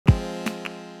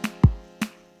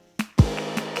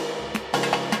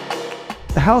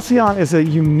Halcyon is a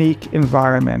unique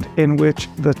environment in which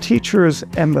the teachers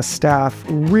and the staff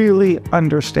really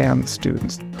understand the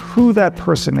students, who that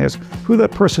person is, who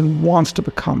that person wants to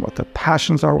become, what their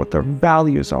passions are, what their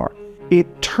values are.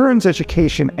 It turns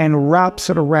education and wraps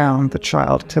it around the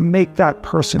child to make that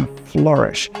person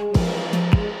flourish.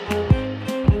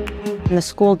 And the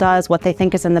school does what they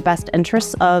think is in the best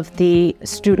interests of the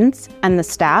students and the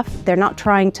staff. They're not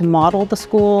trying to model the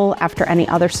school after any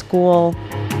other school.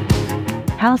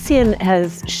 Halcyon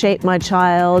has shaped my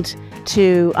child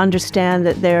to understand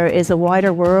that there is a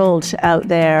wider world out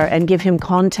there and give him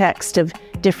context of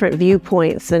different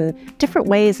viewpoints and different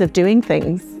ways of doing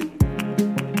things.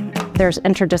 There's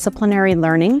interdisciplinary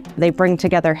learning. They bring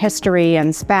together history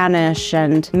and Spanish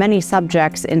and many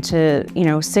subjects into,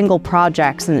 single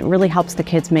projects, and it really helps the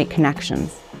kids make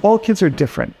connections. All kids are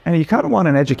different, and you kind of want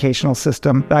an educational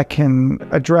system that can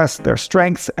address their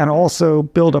strengths and also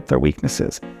build up their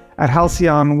weaknesses. At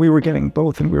Halcyon, we were getting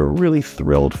both, and we were really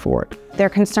thrilled for it. They're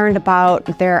concerned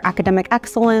about their academic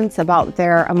excellence, about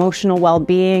their emotional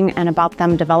well-being, and about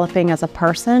them developing as a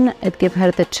person. It gives her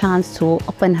the chance to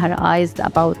open her eyes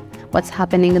about what's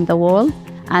happening in the world,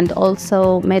 and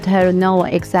also made her know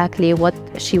exactly what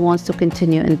she wants to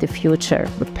continue in the future.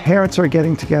 The parents are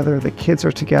getting together, the kids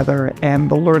are together, and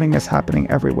the learning is happening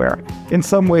everywhere. In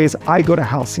some ways, I go to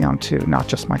Halcyon too, not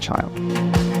just my child.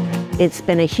 It's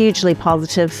been a hugely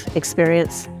positive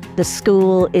experience. The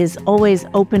school is always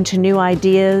open to new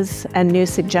ideas and new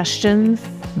suggestions.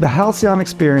 The Halcyon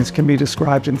Experience can be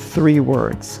described in 3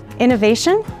 words.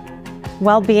 Innovation,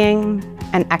 well-being,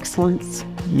 and excellence.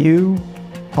 You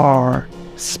are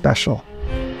special.